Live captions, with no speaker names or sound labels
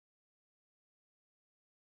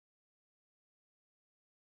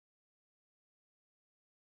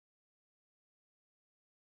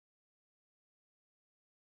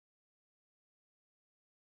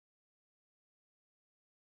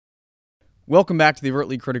Welcome back to the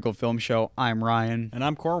Overtly Critical Film Show. I'm Ryan. And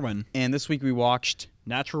I'm Corwin. And this week we watched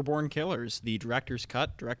Natural Born Killers, the director's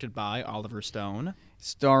cut, directed by Oliver Stone.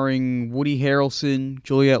 Starring Woody Harrelson,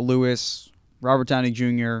 Juliette Lewis, Robert Downey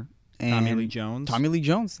Jr., and Tommy Lee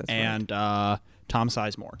Jones. That's and right. Tom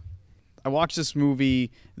Sizemore. I watched this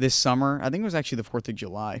movie this summer. I think it was actually the 4th of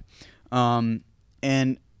July. And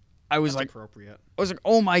I was That's appropriate. I was like,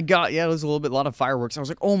 oh my God. Yeah, it was a lot of fireworks. I was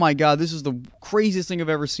like, oh my God, this is the craziest thing I've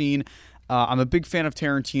ever seen. I'm a big fan of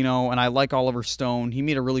Tarantino, and I like Oliver Stone. He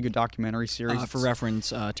made a really good documentary series. For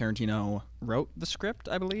reference, Tarantino wrote the script,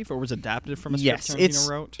 I believe, or was adapted from a script yes, Tarantino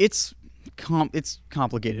wrote? It's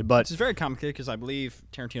complicated, but It's very complicated because I believe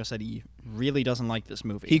Tarantino said he really doesn't like this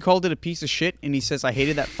movie. He called it a piece of shit, and he says, I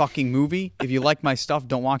hated that fucking movie. If you like my stuff,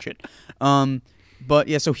 don't watch it. But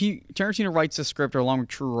yeah, so Tarantino writes the script along with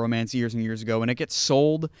True Romance years and years ago, and it gets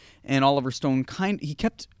sold, and Oliver Stone he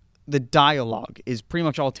kept the dialogue is pretty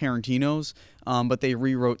much all Tarantino's, but they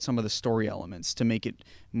rewrote some of the story elements to make it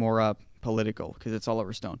more political because it's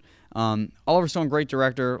Oliver Stone. Oliver Stone, great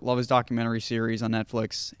director, love his documentary series on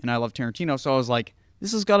Netflix, and I love Tarantino, so I was like,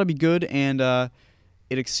 this has got to be good, and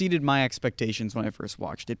it exceeded my expectations when I first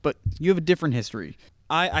watched it. But you have a different history.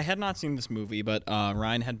 I had not seen this movie, but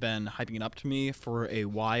Ryan had been hyping it up to me for a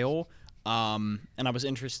while, and I was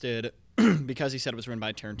interested because he said it was written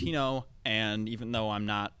by Tarantino, and even though I'm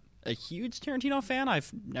not a huge Tarantino fan,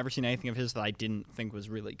 I've never seen anything of his that I didn't think was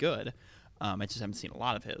really good. I just haven't seen a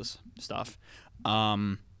lot of his stuff.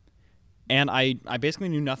 And I basically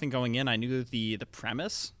knew nothing going in. I knew the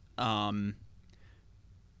premise, and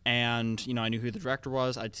I knew who the director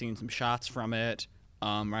was. I'd seen some shots from it.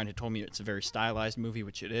 Ryan had told me it's a very stylized movie,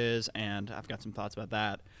 which it is, and I've got some thoughts about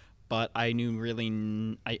that. But I didn't really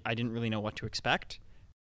know what to expect.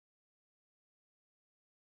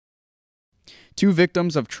 Two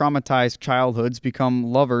victims of traumatized childhoods become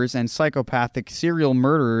lovers and psychopathic serial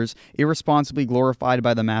murderers irresponsibly glorified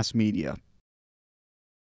by the mass media.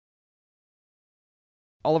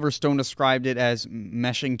 Oliver Stone described it as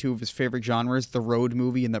meshing two of his favorite genres, the road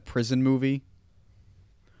movie and the prison movie.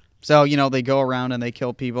 So, they go around and they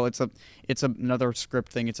kill people. It's another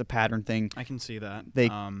script thing. It's a pattern thing. I can see that.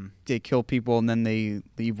 They kill people and then they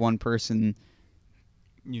leave one person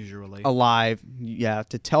usually alive,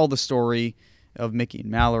 to tell the story of Mickey and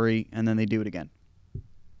Mallory, and then they do it again.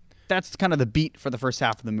 That's kind of the beat for the first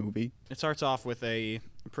half of the movie. It starts off with a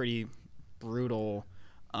pretty brutal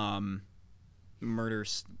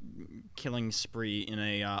killing spree in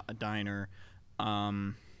a diner,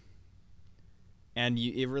 and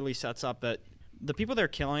it really sets up that the people they're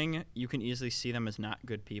killing, you can easily see them as not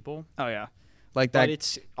good people. Oh yeah, like that. But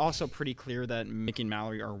it's also pretty clear that Mickey and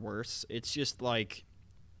Mallory are worse. It's just like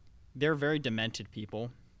they're very demented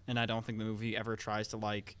people, and I don't think the movie ever tries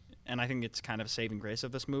to and I think it's kind of a saving grace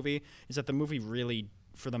of this movie is that the movie really,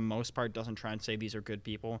 for the most part, doesn't try and say these are good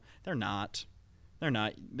people. They're not.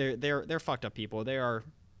 They're fucked up people. They're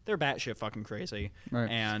batshit fucking crazy. Right.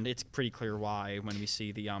 And it's pretty clear why when we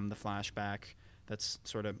see the flashback that's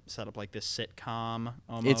sort of set up like this sitcom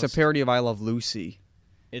almost. It's a parody of I Love Lucy.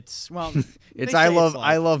 It's I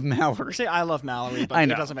Love Mallory. They say I Love Mallory, but I it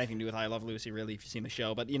know. doesn't have anything to do with I Love Lucy, really, if you've seen the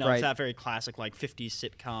show. But Right. It's that very classic 50s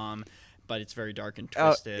sitcom, but it's very dark and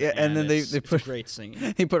twisted. Yeah, and then they it's put a great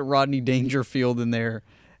scene. They put Rodney Dangerfield in there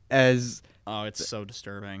as It's so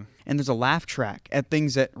disturbing. and there's a laugh track at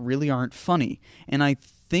things that really aren't funny, and I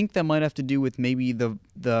think that might have to do with maybe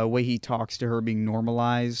the way he talks to her being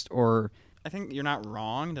normalized, or I think you're not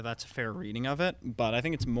wrong that that's a fair reading of it, but I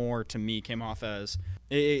think it's more, to me, came off as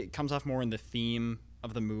it comes off more in the theme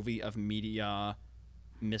of the movie of media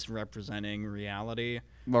misrepresenting reality.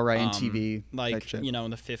 well, right, in TV, type Like, shit. in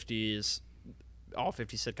the 50s, all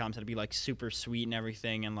 50 sitcoms had to be super sweet and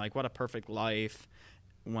everything, and what a perfect life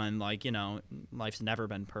when life's never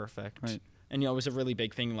been perfect. Right. And it was a really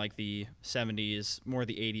big thing the 70s, more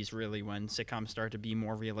the 80s really, when sitcoms started to be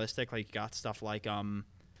more realistic. You got stuff like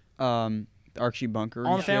Archie Bunker. All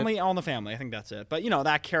in and the shit. Family, All in the Family. I think that's it. But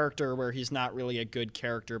that character where he's not really a good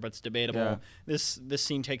character, but it's debatable. Yeah. This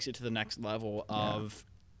scene takes it to the next level of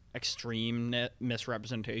extreme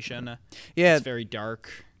misrepresentation. Yeah, It's very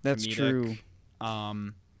dark. that's comedic. true.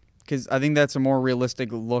 Um, Because I think that's a more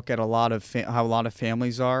realistic look at a lot of how a lot of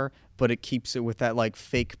families are, but it keeps it with that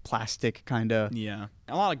fake plastic kind of. yeah,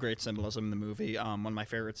 a lot of great symbolism in the movie. One of my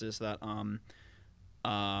favorites is that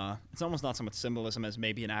it's almost not so much symbolism as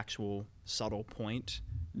maybe an actual subtle point.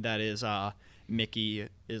 That is, Mickey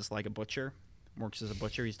is like a butcher, works as a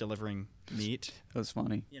butcher. He's delivering meat. That was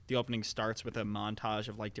funny. The opening starts with a montage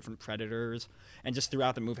of different predators, and just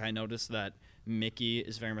throughout the movie, I noticed that Mickey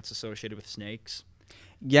is very much associated with snakes.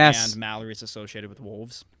 Yes. And Mallory is associated with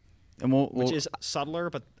wolves. And which is subtler,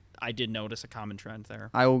 but I did notice a common trend there.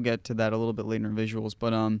 I will get to that a little bit later in visuals,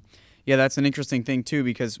 but yeah, that's an interesting thing too,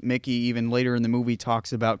 because Mickey even later in the movie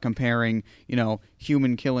talks about comparing,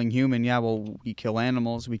 human killing human. Yeah, well, we kill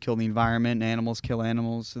animals, we kill the environment, and animals kill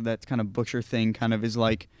animals. So that kind of butcher thing kind of is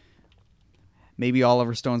like maybe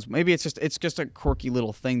Oliver Stone's. Maybe it's just a quirky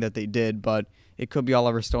little thing that they did, but it could be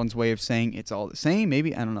Oliver Stone's way of saying it's all the same.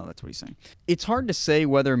 Maybe, I don't know. That's what he's saying. It's hard to say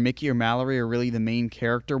whether Mickey or Mallory are really the main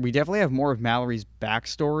character. We definitely have more of Mallory's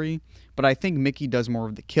backstory, but I think Mickey does more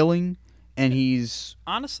of the killing. And he's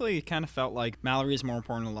honestly, it kind of felt like Mallory is more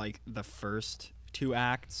important to like the first 2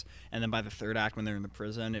 acts, and then by the 3rd act when they're in the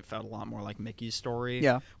prison, it felt a lot more like Mickey's story.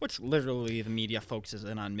 Yeah, which literally the media focuses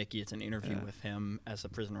in on Mickey. It's an interview with him as the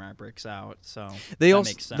prison rat breaks out. So they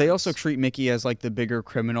makes sense. They also treat Mickey as like the bigger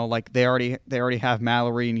criminal. Like they already have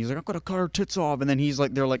Mallory, and he's like, I'm gonna cut her tits off, and then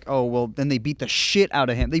they're like, oh well, then they beat the shit out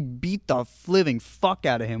of him. They beat the living fuck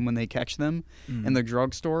out of him when they catch them in the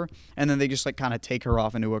drugstore, and then they just like kind of take her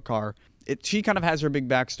off into a car. She kind of has her big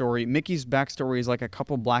backstory. Mickey's backstory is like a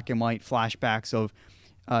couple black and white flashbacks of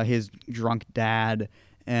his drunk dad,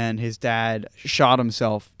 and his dad shot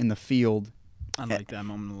himself in the field. I like that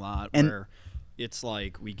moment a lot, where it's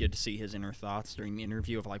like we get to see his inner thoughts during the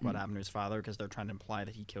interview of like what happened to his father, because they're trying to imply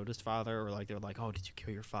that he killed his father, or like they're like, oh, did you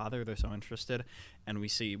kill your father? They're so interested, and we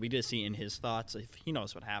did see in his thoughts if he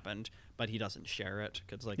knows what happened, but he doesn't share it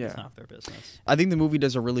because it's not their business. I think the movie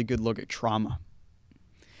does a really good look at trauma.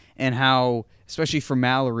 And how, especially for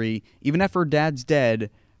Mallory, even after her dad's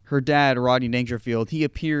dead, her dad, Rodney Dangerfield, he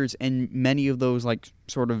appears in many of those like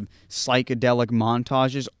sort of psychedelic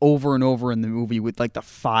montages over and over in the movie with like the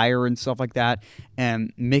fire and stuff like that.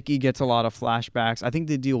 And Mickey gets a lot of flashbacks. I think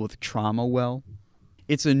they deal with trauma well.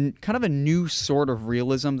 It's a kind of a new sort of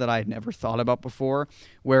realism that I had never thought about before,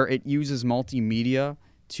 where it uses multimedia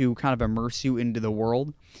to kind of immerse you into the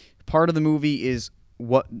world. Part of the movie is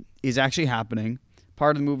what is actually happening.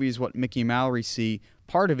 Part of the movie is what Mickey and Mallory see.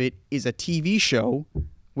 Part of it is a TV show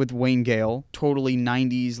with Wayne Gale, totally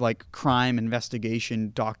 90s like crime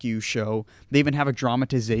investigation docu show. They even have a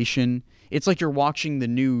dramatization. It's like you're watching the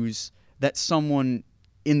news that someone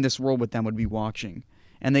in this world with them would be watching.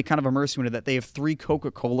 And they kind of immerse you into that. They have 3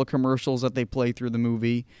 Coca-Cola commercials that they play through the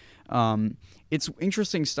movie. It's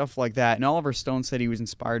interesting stuff like that. And Oliver Stone said he was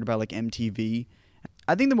inspired by like MTV.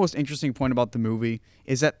 I think the most interesting point about the movie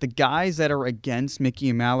is that the guys that are against Mickey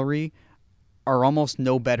and Mallory are almost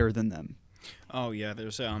no better than them. Oh yeah,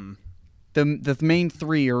 there's the main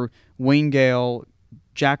 3 are Wayne Gale,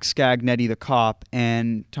 Jack Scagnetti, the cop,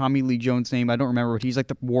 and Tommy Lee Jones' name I don't remember, but he's like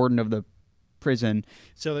the warden of the prison.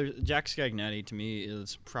 So Jack Scagnetti to me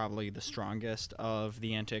is probably the strongest of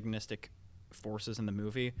the antagonistic forces in the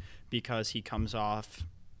movie, because he comes off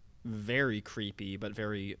very creepy but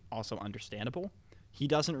very also understandable. He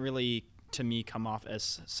doesn't really, to me, come off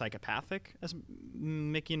as psychopathic as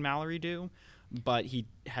Mickey and Mallory do, but he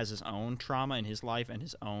has his own trauma in his life and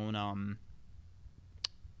his own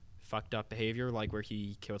fucked up behavior, like where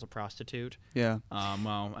he kills a prostitute. Yeah.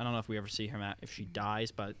 Well, I don't know if we ever see him if she dies,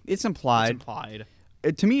 but it's implied.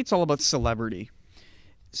 To me, it's all about celebrity.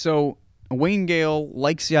 So Wayne Gale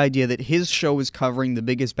likes the idea that his show is covering the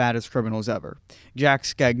biggest, baddest criminals ever. Jack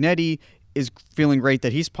Scagnetti is feeling great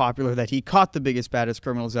that he's popular, that he caught the biggest, baddest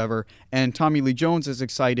criminals ever, and Tommy Lee Jones is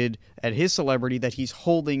excited at his celebrity that he's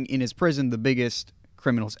holding in his prison the biggest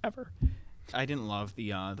criminals ever. I didn't love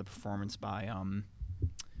the performance by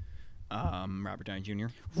Robert Downey Jr.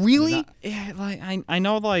 Really? Yeah, like I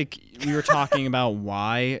know, like we were talking about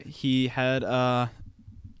why he had an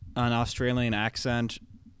Australian accent,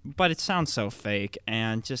 but it sounds so fake,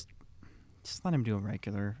 and just let him do a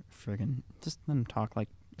regular friggin', just let him talk like.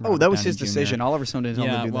 Oh, that was his decision. Oliver Stone didn't tell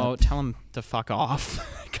him to do that. Yeah, well, tell him to fuck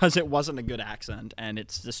off, because it wasn't a good accent, and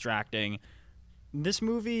it's distracting. This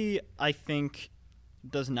movie, I think,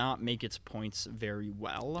 does not make its points very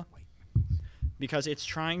well, because it's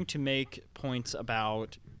trying to make points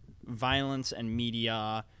about violence and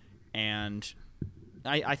media, and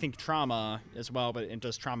I think trauma as well, but it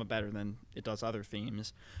does trauma better than it does other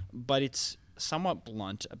themes, but it's somewhat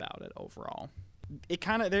blunt about it overall. It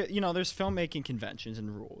kind of, there's filmmaking conventions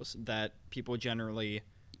and rules that people generally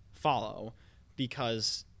follow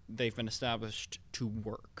because they've been established to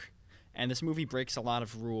work. And this movie breaks a lot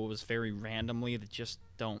of rules very randomly that just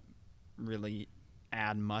don't really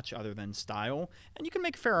add much other than style. And you can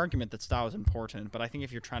make a fair argument that style is important, but I think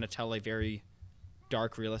if you're trying to tell a very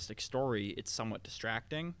dark, realistic story, it's somewhat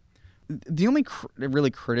distracting. The only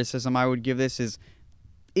really criticism I would give this is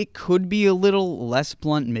it could be a little less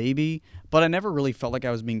blunt maybe, but I never really felt like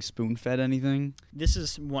I was being spoon-fed anything. This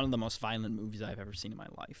is one of the most violent movies I've ever seen in my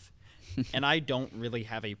life. And I don't really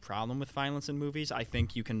have a problem with violence in movies. I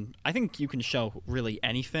think you can show really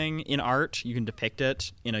anything in art. You can depict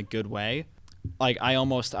it in a good way. Like I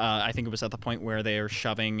think it was at the point where they are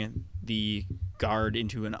shoving the guard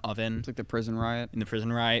into an oven. It's like the prison riot. In the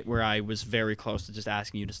prison riot, where I was very close to just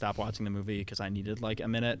asking you to stop watching the movie because I needed like a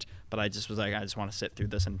minute, but I just was like, I just want to sit through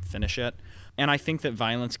this and finish it. And I think that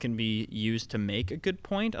violence can be used to make a good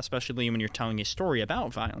point, especially when you're telling a story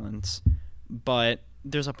about violence. But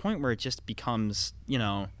there's a point where it just becomes,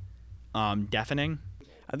 deafening.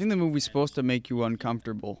 I think the movie's supposed to make you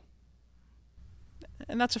uncomfortable.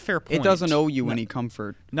 And that's a fair point. It doesn't owe you any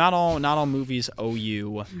comfort. Not all movies owe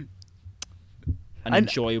you an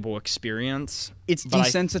enjoyable experience. It's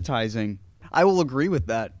desensitizing. I will agree with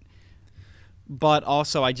that. But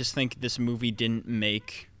also, I just think this movie didn't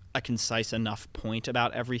make a concise enough point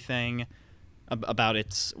about everything, about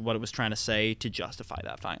what it was trying to say to justify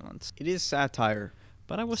that violence. It is satire.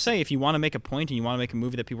 But I will say, if you want to make a point and you want to make a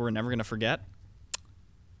movie that people are never going to forget,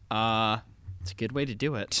 it's a good way to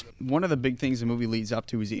do it. One of the big things the movie leads up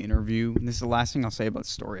to is the interview. And this is the last thing I'll say about the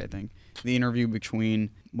story, I think. The interview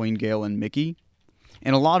between Wayne Gale and Mickey.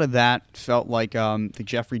 And a lot of that felt like the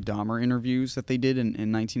Jeffrey Dahmer interviews that they did in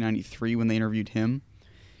 1993 when they interviewed him.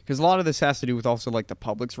 Because a lot of this has to do with also like the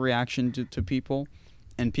public's reaction to people.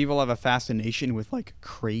 And people have a fascination with like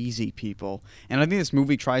crazy people. And I think this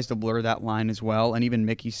movie tries to blur that line as well. And even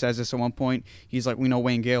Mickey says this at one point. He's like,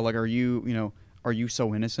 Wayne Gale, like, are you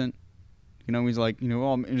so innocent? He's like,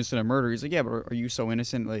 oh, I'm innocent of murder. He's like, yeah, but are you so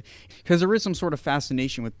innocent? Like, because there is some sort of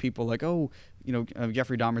fascination with people like,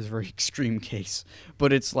 Jeffrey Dahmer's a very extreme case.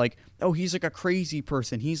 But it's like, he's like a crazy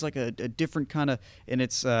person. He's like a different kind of, and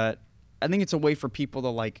it's, I think it's a way for people to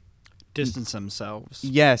like, distance themselves.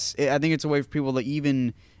 Yes. I think it's a way for people to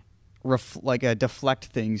even deflect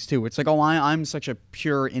things too. It's like, I'm such a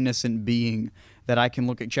pure, innocent being that I can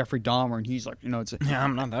look at Jeffrey Dahmer and he's like,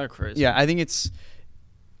 I'm not that crazy. Yeah, I think it's,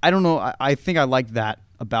 I don't know. I think I like that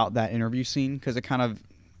about that interview scene because it kind of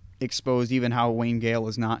exposed even how Wayne Gale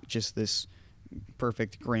is not just this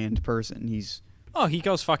perfect, grand person. He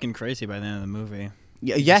goes fucking crazy by the end of the movie.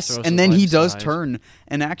 Yeah, yes, and then he does turn.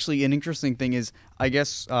 And actually, an interesting thing is, I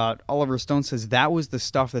guess Oliver Stone says that was the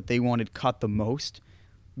stuff that they wanted cut the most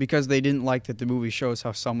because they didn't like that the movie shows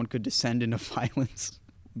how someone could descend into violence.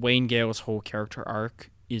 Wayne Gale's whole character arc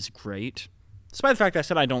is great. Despite the fact that I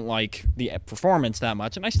said I don't like the performance that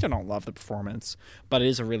much, and I still don't love the performance, but it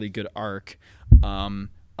is a really good arc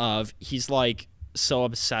of he's like so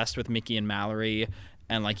obsessed with Mickey and Mallory,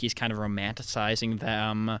 and like he's kind of romanticizing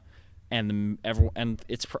them, and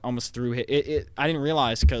it's almost through it. I didn't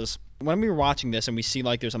realize because when we were watching this and we see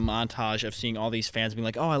like there's a montage of seeing all these fans being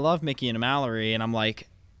like, oh, I love Mickey and Mallory, and I'm like,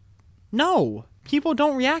 no. People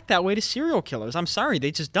don't react that way to serial killers. I'm sorry, they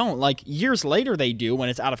just don't. Like, years later they do when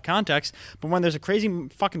it's out of context, but when there's a crazy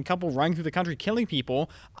fucking couple running through the country killing people,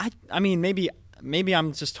 I mean, maybe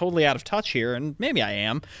I'm just totally out of touch here, and maybe I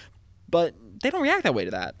am, but they don't react that way to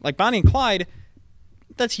that. Like, Bonnie and Clyde,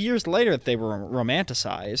 that's years later that they were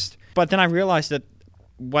romanticized. But then I realized that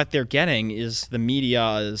what they're getting is the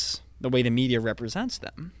way the media represents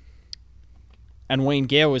them. And Wayne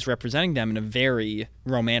Gale was representing them in a very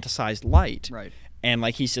romanticized light. Right. And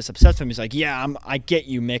like he's just obsessed with him. He's like, yeah, I get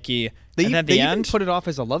you, Mickey. And at the end, even put it off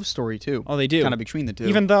as a love story, too. Oh, they do. Kind of between the two.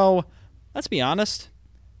 Even though, let's be honest,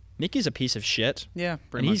 Mickey's a piece of shit. Yeah,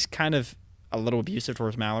 pretty much. He's kind of a little abusive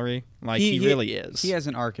towards Mallory. Like, he really is. He has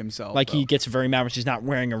an arc himself. Like, he gets very mad when she's not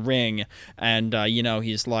wearing a ring. And,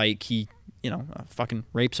 he's like, fucking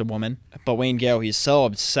rapes a woman. But Wayne Gale, he's so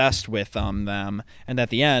obsessed with them. And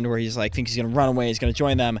at the end, where he's like, thinks he's going to run away, he's going to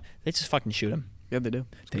join them, they just fucking shoot him. Yeah, they do.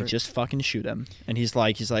 They just fucking shoot him. And he's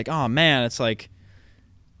like, oh, man, it's like,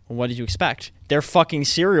 well, what did you expect? They're fucking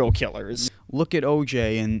serial killers. Look at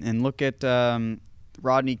OJ and look at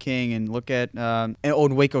Rodney King and look at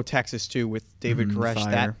in Waco, Texas, too, with David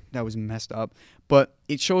Koresh. That was messed up. But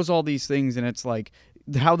it shows all these things, and it's like,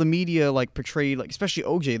 how the media like portrayed, like especially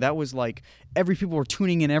OJ, that was like people were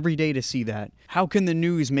tuning in every day to see that. How can the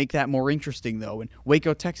news make that more interesting though? And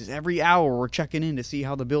Waco, Texas, every hour we're checking in to see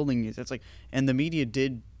how the building is. It's like, and the media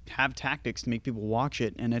did have tactics to make people watch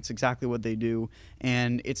it, and it's exactly what they do.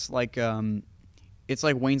 And it's like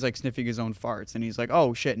Wayne's like sniffing his own farts, and he's like,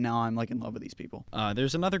 oh shit, now I'm like in love with these people.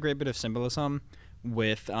 There's another great bit of symbolism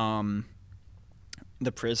with the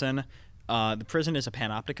prison. The prison is a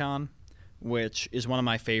panopticon, which is one of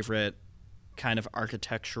my favorite kind of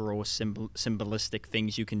architectural symbolistic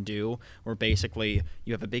things you can do, where basically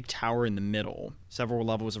you have a big tower in the middle, several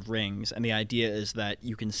levels of rings, and the idea is that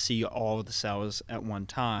you can see all of the cells at one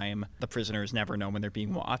time. The prisoners never know when they're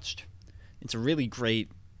being watched. It's a really great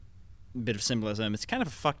bit of symbolism. It's kind of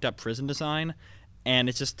a fucked up prison design, and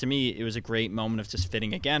it's just, to me, it was a great moment of just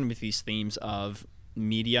fitting again with these themes of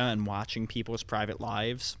media and watching people's private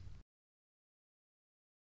lives.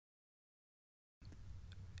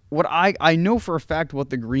 What I know for a fact what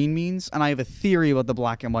the green means, and I have a theory about the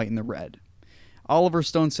black and white and the red. Oliver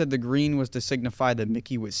Stone said the green was to signify that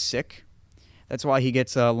Mickey was sick. That's why he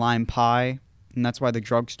gets a lime pie, and that's why the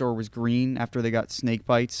drugstore was green after they got snake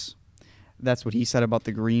bites. That's what he said about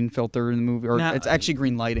the green filter in the movie. Or now, it's actually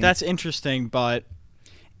green lighting. That's interesting, but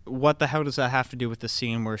what the hell does that have to do with the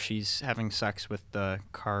scene where she's having sex with the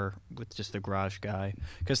car, with just the garage guy?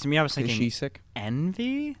 Because to me, I was thinking, is she sick?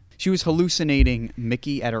 Envy? She was hallucinating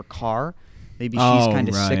Mickey at her car. Maybe she's kind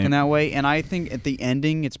of sick in that way. And I think at the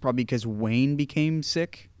ending, it's probably because Wayne became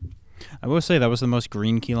sick. I will say that was the most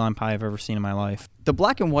green key lime pie I've ever seen in my life. The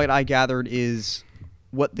black and white I gathered is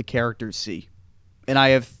what the characters see. And I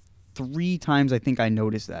have 3 times I think I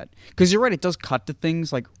noticed that. Because you're right, it does cut to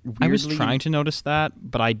things like weirdly. I was trying to notice that,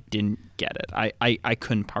 but I didn't get it. I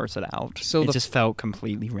couldn't parse it out. So it just felt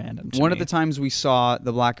completely random to me. One of the times we saw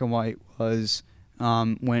the black and white was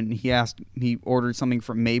when he ordered something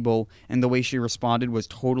from Mabel, and the way she responded was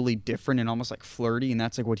totally different and almost like flirty, and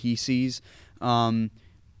that's like what he sees.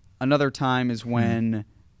 Another time is when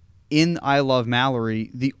in I Love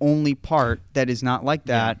Mallory, the only part that is not like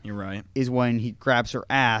that you're right. is when he grabs her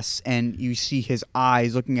ass and you see his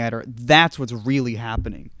eyes looking at her. That's what's really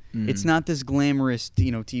happening. It's not this glamorous,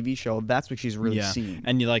 TV show. That's what she's really seeing.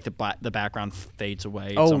 And you like the background fades away.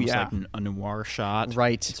 It's almost like a noir shot.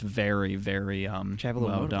 Right. It's very, very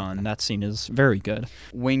well done. That scene is very good.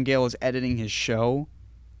 Wayne Gale is editing his show.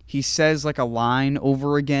 He says like a line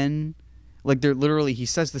over again. Like they're literally, he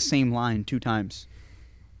says the same line 2 times.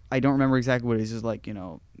 I don't remember exactly what it is. It's like,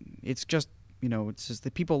 it's just, it's just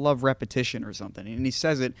that people love repetition or something. And he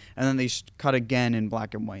says it, and then they cut again in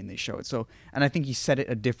black and white, and they show it. So, and I think he said it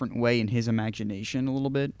a different way in his imagination a little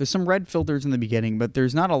bit. There's some red filters in the beginning, but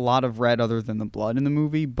there's not a lot of red other than the blood in the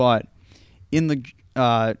movie. But in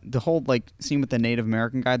the whole like scene with the Native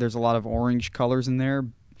American guy, there's a lot of orange colors in there.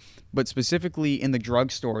 But specifically in the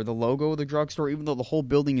drugstore, the logo of the drugstore, even though the whole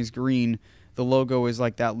building is green, the logo is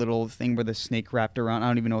like that little thing where the snake wrapped around. I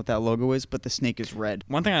don't even know what that logo is, but the snake is red.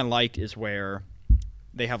 One thing I liked is where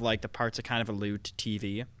they have like the parts that kind of allude to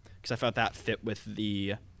TV, because I felt that fit with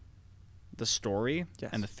the story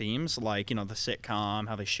and the themes, like, the sitcom,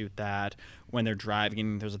 how they shoot that. When they're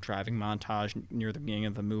driving, there's a driving montage near the beginning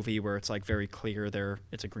of the movie where it's like very clear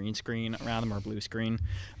it's a green screen around them or a blue screen.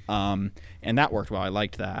 And that worked well. I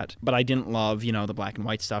liked that. But I didn't love, the black and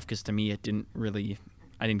white stuff, because to me I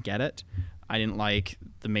didn't get it. I didn't like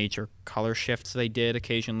the major color shifts they did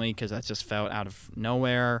occasionally, because that just felt out of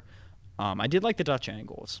nowhere. I did like the Dutch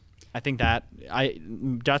angles. I think that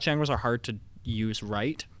Dutch angles are hard to use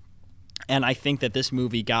right. And I think that this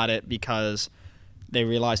movie got it because they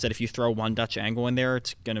realized that if you throw one Dutch angle in there,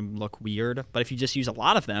 it's going to look weird. But if you just use a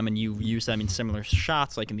lot of them and you use them in similar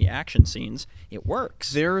shots, like in the action scenes, it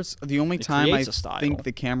works. There's the only time I think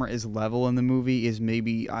the camera is level in the movie is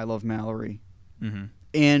maybe I Love Mallory. Mm-hmm.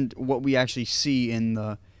 And what we actually see in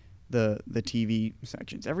the TV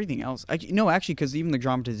sections. Everything else, actually, because even the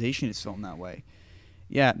dramatization is filmed that way.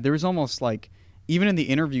 Yeah, there's almost like, even in the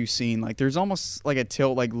interview scene, like there's almost like a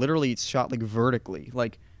tilt, like literally it's shot like vertically.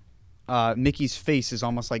 Like Mickey's face is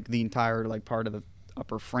almost like the entire like part of the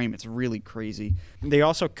upper frame. It's really crazy. They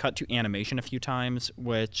also cut to animation a few times,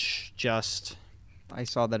 which just... I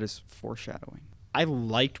saw that as foreshadowing. I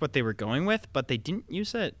liked what they were going with, but they didn't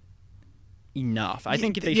use it enough. I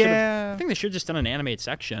think they should have just done an animated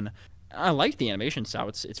section. I like the animation style.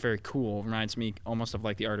 It's very cool. It reminds me almost of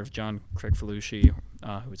like the art of John Craig Falucci,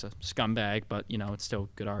 who's a scumbag, but it's still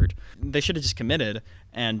good art. They should have just committed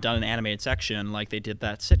and done an animated section like they did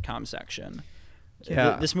that sitcom section.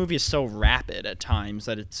 Yeah. This movie is so rapid at times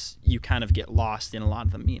that you kind of get lost in a lot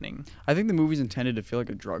of the meaning. I think the movie's intended to feel like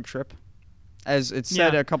a drug trip. As it's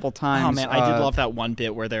said a couple times. Oh man, I did love that one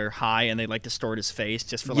bit where they're high and they like distort his face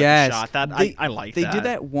just for like a shot. That I like that. They did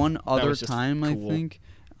that one other time, cool. I think.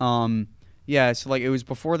 So like it was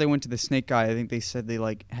before they went to the snake guy. I think they said they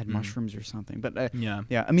like had mushrooms or something. But yeah.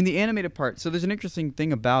 I mean the animated part. So there's an interesting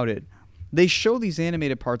thing about it. They show these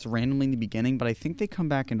animated parts randomly in the beginning, but I think they come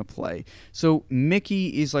back into play. So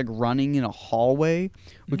Mickey is like running in a hallway,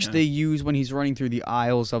 which they use when he's running through the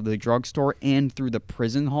aisles of the drugstore and through the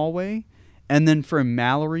prison hallway. And then for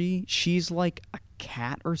Mallory, she's like a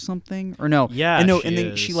cat or something, or no? Yeah, and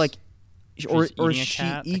then she like, or she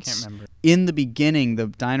eats. In the beginning, the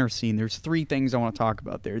diner scene. There's 3 things I want to talk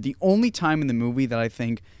about there. The only time in the movie that I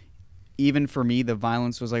think even for me, the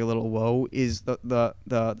violence was like a little whoa. Is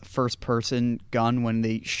the first person gun when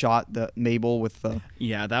they shot the Mabel with the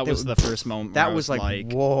that was the first moment. That where was I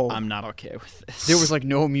like whoa. I'm not okay with this. There was like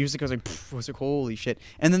no music. I was like, pff, I was like, holy shit.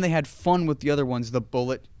 And then they had fun with the other ones. The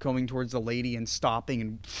bullet going towards the lady and stopping,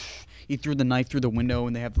 and pff, he threw the knife through the window,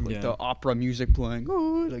 and they have like the opera music playing.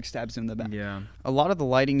 Oh, it, like stabs him in the back. Yeah. A lot of the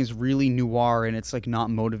lighting is really noir, and it's like not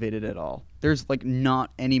motivated at all. There's like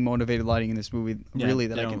not any motivated lighting in this movie really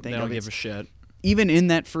that I can think they of. don't give a shit. Even in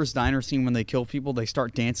that first diner scene when they kill people, they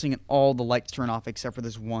start dancing and all the lights turn off except for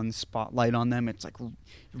this one spotlight on them. It's like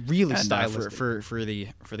really stylistic. For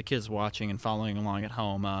the kids watching and following along at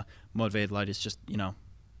home, motivated light is just,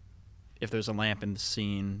 if there's a lamp in the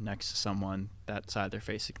scene next to someone, that side of their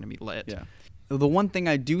face is going to be lit. Yeah. The one thing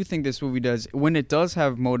I do think this movie does, when it does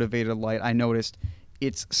have motivated light, I noticed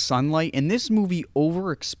it's sunlight, and this movie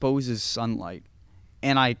overexposes sunlight.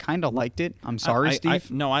 And I kind of liked it. I'm sorry,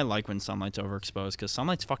 Steve. I like when sunlight's overexposed because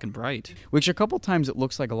sunlight's fucking bright. Which a couple times it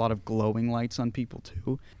looks like a lot of glowing lights on people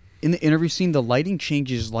too. In the interview scene, the lighting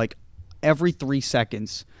changes like every 3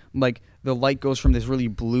 seconds. Like the light goes from this really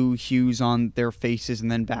blue hues on their faces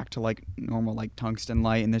and then back to like normal like tungsten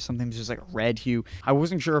light, and there's sometimes just like a red hue. I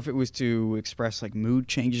wasn't sure if it was to express like mood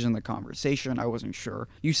changes in the conversation. I wasn't sure.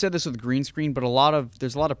 You said this with green screen, but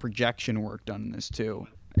there's a lot of projection work done in this too.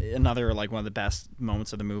 Another like one of the best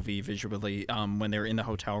moments of the movie visually, when they're in the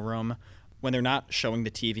hotel room, when they're not showing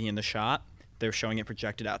the TV in the shot, they're showing it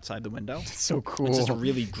projected outside the window. It's so cool. It's just a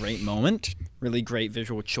really great moment, really great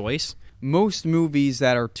visual choice. Most movies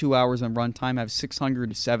that are 2 hours in runtime have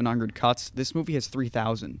 600 to 700 cuts. This movie has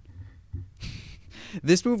 3,000.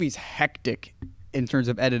 This movie's hectic in terms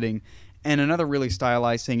of editing. And another really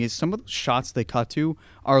stylized thing is some of the shots they cut to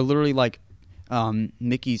are literally like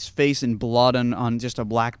Mickey's face and blood on just a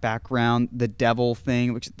black background. The devil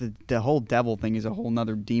thing, which the whole devil thing is a whole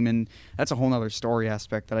nother demon. That's a whole nother story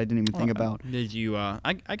aspect that I didn't even think about. Did you?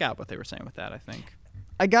 I got what they were saying with that. I think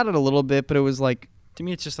I got it a little bit, but it was like, to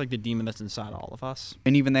me, it's just like the demon that's inside all of us.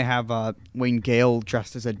 And even they have Wayne Gale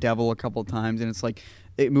dressed as a devil a couple of times, and it's like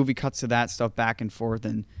movie cuts to that stuff back and forth,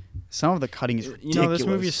 and some of the cutting is ridiculous. This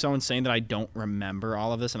movie is so insane that I don't remember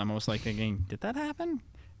all of this, and I'm almost like thinking, did that happen?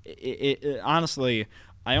 Honestly,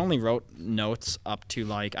 I only wrote notes up to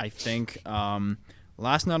like, I think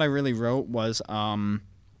last note I really wrote was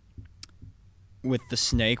with the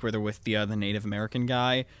snake where they're with the Native American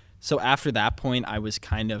guy. So after that point, I was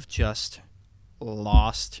kind of just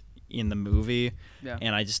lost in the movie,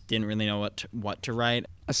 and I just didn't really know what to write.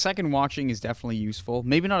 A second watching is definitely useful.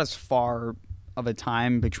 Maybe not as far of a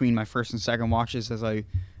time between my first and second watches as I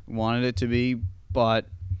wanted it to be, but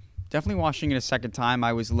definitely watching it a second time,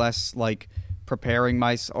 I was less like preparing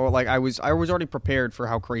myself, or like I was already prepared for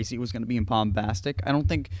how crazy it was going to be and bombastic. I don't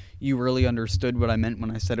think you really understood what I meant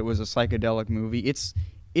when I said it was a psychedelic movie.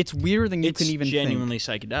 It's weirder than you can even think. It's genuinely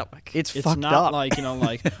psychedelic. It's fucked not up. Like,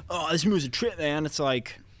 like, oh, this movie's a trip, man. It's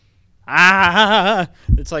like,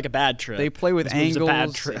 it's like a bad trip. They play with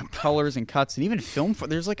angles and colors and cuts, and even film.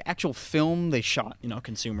 There's like actual film they shot.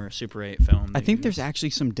 Consumer Super 8 film. I think there's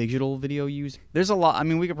actually some digital video used. There's a lot. I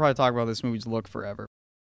mean, we could probably talk about this movie's look forever.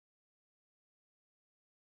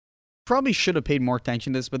 Probably should have paid more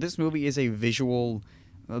attention to this, but this movie is a visual,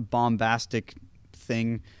 bombastic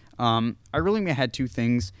thing. I really had two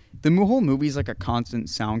things. The whole movie is like a constant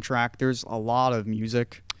soundtrack. There's a lot of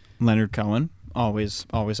music. Leonard Cohen. Always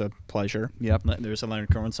a pleasure. Yep. There's a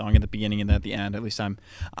Leonard Cohen song at the beginning and at the end. At least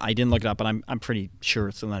I didn't look it up, but I'm pretty sure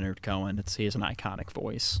it's Leonard Cohen. He has an iconic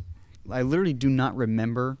voice. I literally do not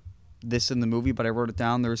remember this in the movie, but I wrote it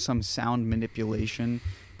down. There was some sound manipulation,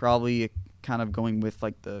 probably kind of going with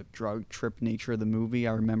like the drug trip nature of the movie.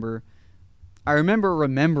 I remember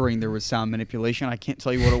remembering there was sound manipulation. I can't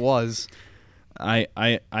tell you what it was.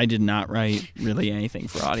 I did not write really anything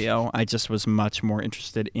for audio. I just was much more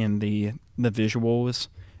interested in the visuals,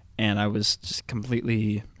 and I was just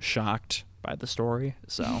completely shocked by the story.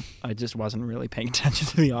 So I just wasn't really paying attention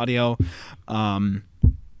to the audio.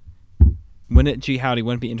 Wouldn't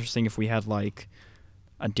it be interesting if we had like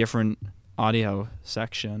a different audio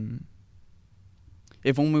section?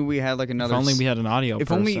 If only we had like another. If only we had an audio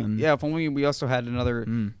person. If only we also had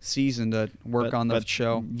another season to work on the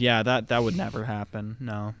show. Yeah, that would never happen.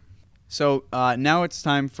 No. So now it's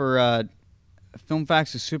time for Film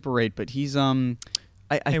Facts with Super 8, but he's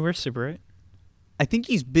Hey, where's Super 8? I think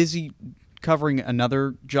he's busy covering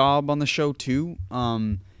another job on the show too.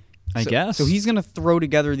 I guess. So he's gonna throw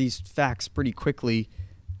together these facts pretty quickly,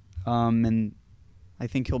 and I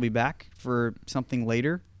think he'll be back for something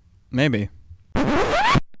later. Maybe.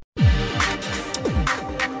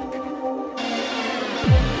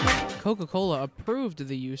 Coca-Cola approved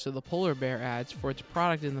the use of the polar bear ads for its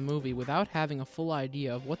product in the movie without having a full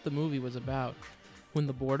idea of what the movie was about. When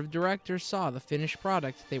the board of directors saw the finished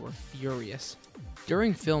product, they were furious.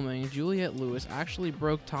 During filming, Juliette Lewis actually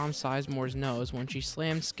broke Tom Sizemore's nose when she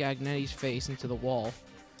slammed Scagnetti's face into the wall.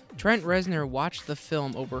 Trent Reznor watched the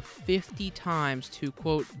film over 50 times to,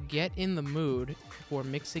 quote, get in the mood for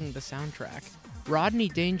mixing the soundtrack. Rodney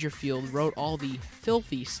Dangerfield wrote all the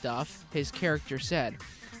filthy stuff, his character said.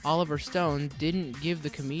 Oliver Stone didn't give the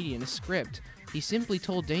comedian a script. He simply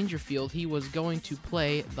told Dangerfield he was going to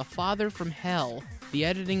play the father from hell. The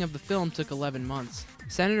editing of the film took 11 months.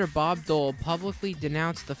 Senator Bob Dole publicly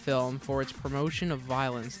denounced the film for its promotion of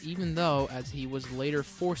violence, even though, as he was later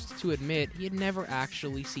forced to admit, he had never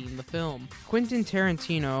actually seen the film. Quentin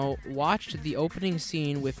Tarantino watched the opening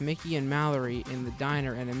scene with Mickey and Mallory in the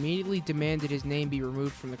diner and immediately demanded his name be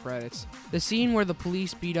removed from the credits. The scene where the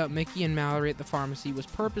police beat up Mickey and Mallory at the pharmacy was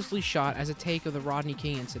purposely shot as a take of the Rodney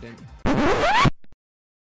King incident.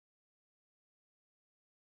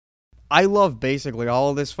 I love basically all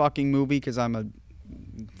of this fucking movie because I'm a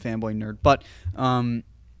fanboy nerd, but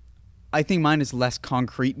I think mine is less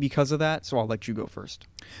concrete because of that, so I'll let you go first.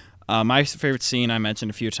 My favorite scene I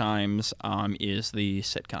mentioned a few times is the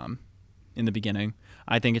sitcom in the beginning.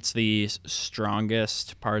 I think it's the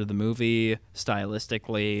strongest part of the movie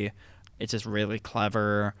stylistically. It's just really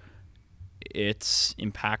clever. It's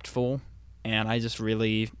impactful, and I just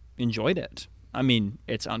really enjoyed it. I mean,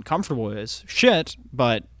 it's uncomfortable as shit,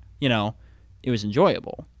 but, you know, it was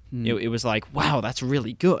enjoyable. It was like, wow, that's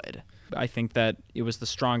really good. I think that it was the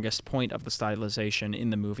strongest point of the stylization in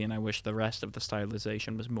the movie, and I wish the rest of the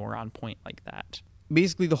stylization was more on point like that.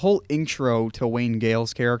 Basically, the whole intro to Wayne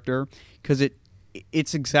Gale's character, because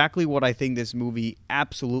it's exactly what I think this movie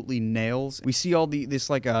absolutely nails. We see all this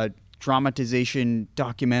like a dramatization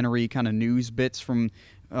documentary kind of news bits from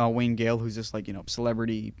Wayne Gale, who's this like, you know,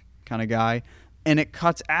 celebrity kind of guy. And it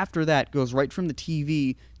cuts after that, goes right from the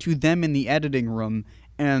TV to them in the editing room.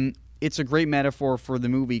 And it's a great metaphor for the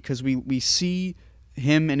movie because we see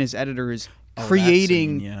him and his editors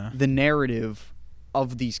creating the narrative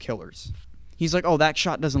of these killers. He's like, oh, that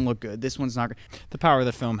shot doesn't look good. This one's not good. The power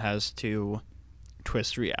the film has to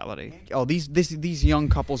twist reality. Oh, these young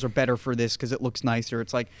couples are better for this because it looks nicer.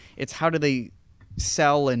 It's like, it's how do they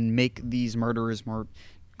sell and make these murderers more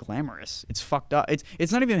glamorous? It's fucked up.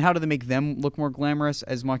 It's not even how do they make them look more glamorous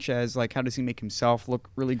as much as like how does he make himself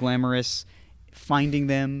look really glamorous, finding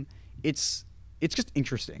them. It's just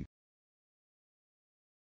interesting.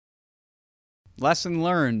 Lesson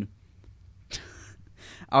learned.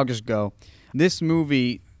 I'll just go. This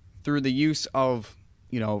movie, through the use of,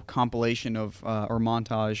 you know, compilation of or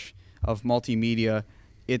montage of multimedia,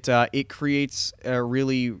 it creates a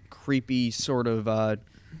really creepy sort of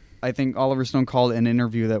I think Oliver Stone called it in an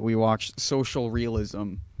interview that we watched social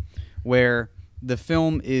realism, where the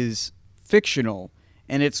film is fictional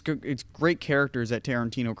and it's great characters that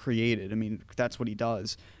Tarantino created. I mean, that's what he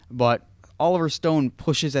does. But Oliver Stone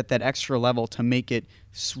pushes at that extra level to make it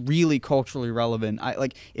really culturally relevant.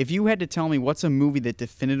 Like, if you had to tell me what's a movie that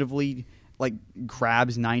definitively like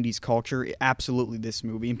grabs 90s culture, absolutely this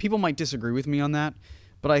movie. And people might disagree with me on that,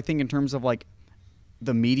 but I think in terms of like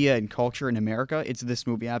the media and culture in America, it's this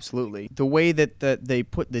movie, absolutely. The way that they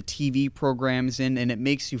put the TV programs in, and it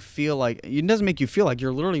makes you feel like, it doesn't make you feel like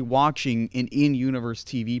you're literally watching an in-universe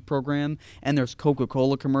TV program, and there's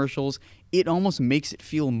Coca-Cola commercials. It almost makes it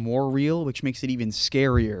feel more real, which makes it even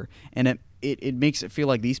scarier. And it makes it feel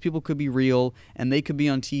like these people could be real, and they could be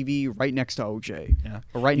on TV right next to OJ. Yeah.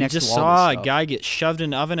 Or right next to all this this stuff. You just saw stuff. a guy get shoved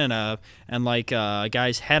in an oven and like a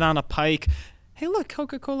guy's head on a pike. Hey, look,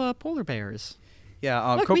 Coca-Cola polar bears.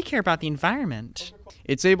 Yeah, look, we care about the environment.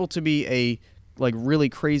 It's able to be a like really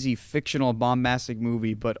crazy fictional bombastic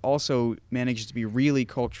movie, but also manages to be really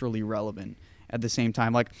culturally relevant at the same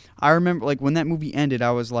time. Like, I remember like when that movie ended,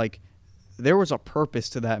 I was like, there was a purpose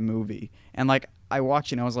to that movie. And like I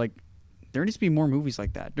watched it and I was like, there needs to be more movies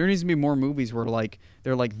like that. There needs to be more movies where like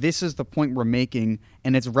they're like, this is the point we're making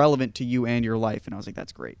and it's relevant to you and your life. And I was like,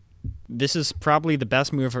 that's great. This is probably the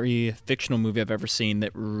best fictional movie I've ever seen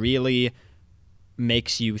that really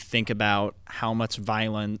makes you think about how much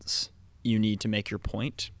violence you need to make your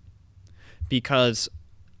point. Because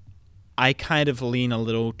I kind of lean a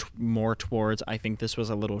little more towards, I think this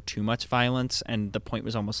was a little too much violence and the point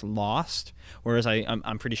was almost lost. Whereas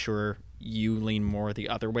I'm pretty sure you lean more the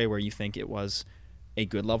other way, where you think it was a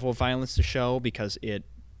good level of violence to show because it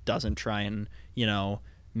doesn't try and, you know,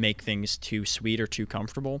 make things too sweet or too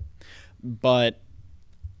comfortable. But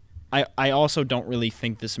I also don't really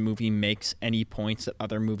think this movie makes any points that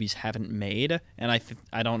other movies haven't made, and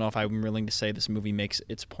I don't know if I'm willing to say this movie makes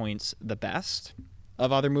its points the best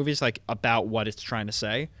of other movies, like about what it's trying to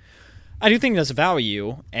say. I do think there's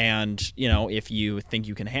value, and if you think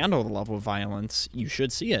you can handle the level of violence, you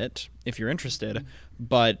should see it if you're interested.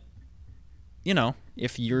 But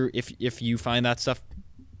if you find that stuff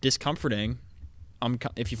discomforting,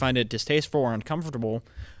 if you find it distasteful or uncomfortable,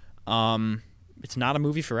 it's not a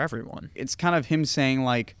movie for everyone. It's kind of him saying,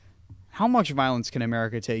 like, how much violence can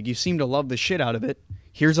America take? You seem to love the shit out of it.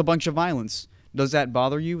 Here's a bunch of violence. Does that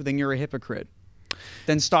bother you? Then you're a hypocrite.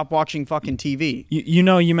 Then stop watching fucking TV.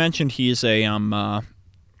 You mentioned he's a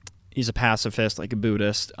pacifist, like a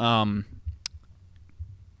Buddhist.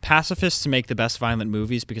 Pacifists make the best violent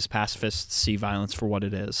movies because pacifists see violence for what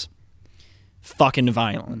it is. Fucking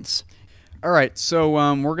violence. All right, so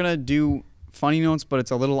we're going to do funny notes, but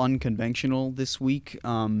it's a little unconventional this week.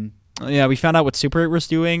 Yeah, we found out what Super 8 was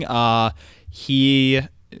doing.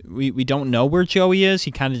 We don't know where Joey is.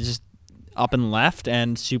 He kind of just up and left,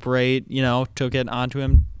 and Super 8, took it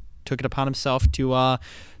upon himself to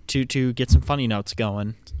get some funny notes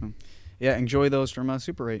going. So, yeah, enjoy those from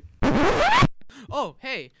Super 8. Oh,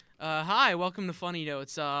 hey. Hi, welcome to Funny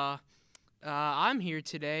Notes. I'm here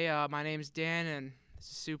today. My name's Dan, and this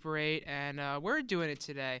is Super 8, and we're doing it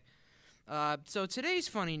today. So today's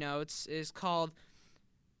Funny Notes is called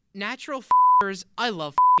Natural F***ers, I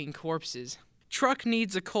Love F***ing Corpses. Truck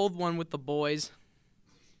needs a cold one with the boys.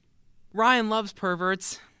 Ryan loves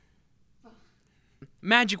perverts.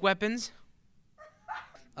 Magic weapons.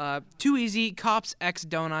 Too easy, cops, X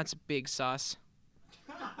donuts, big sauce.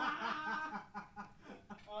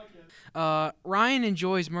 Ryan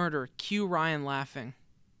enjoys murder. Cue Ryan laughing.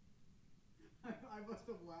 I must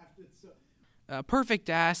have laughed at so. Perfect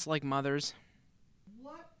ass like mothers.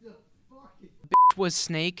 What the fuck? Bitch was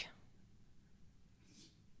snake.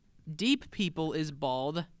 Deep people is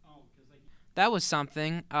bald. That was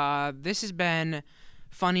something. This has been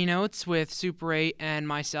Funny Notes with Super 8 and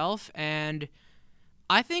myself, and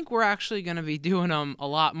I think we're actually going to be doing them a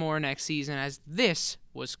lot more next season, as this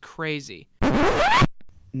was crazy.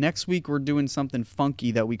 Next week, we're doing something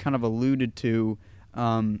funky that we kind of alluded to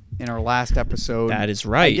in our last episode. That is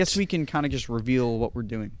right. I guess we can kind of just reveal what we're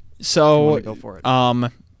doing. So, go for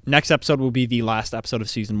it. Next episode will be the last episode of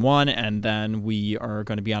season 1, and then we are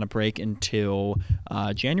going to be on a break until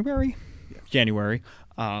January. Yeah. January,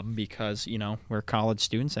 because we're college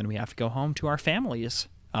students and we have to go home to our families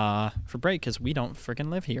for break because we don't freaking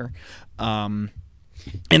live here. In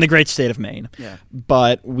the great state of Maine. Yeah.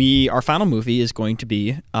 But our final movie is going to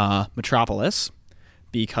be Metropolis,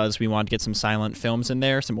 because we want to get some silent films in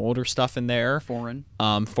there, some older stuff in there. Foreign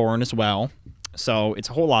as well. So it's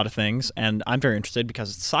a whole lot of things, and I'm very interested because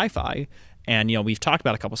it's sci-fi, and we've talked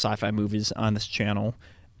about a couple sci-fi movies on this channel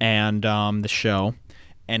and the show,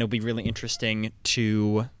 and it'll be really interesting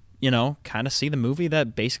to kind of see the movie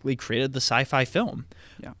that basically created the sci-fi film.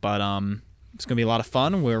 Yeah. But it's gonna be a lot of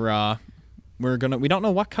fun. We don't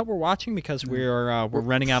know what cut we're watching because we're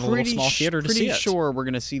renting out a little small theater to see it. Pretty sure we're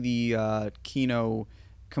gonna see the Kino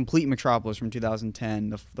complete Metropolis from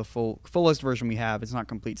 2010, the fullest version we have. It's not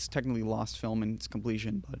complete; it's technically lost film in its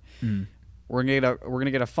completion, but we're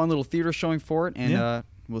gonna get a fun little theater showing for it, and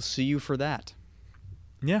we'll see you for that.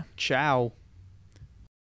 Yeah. Ciao.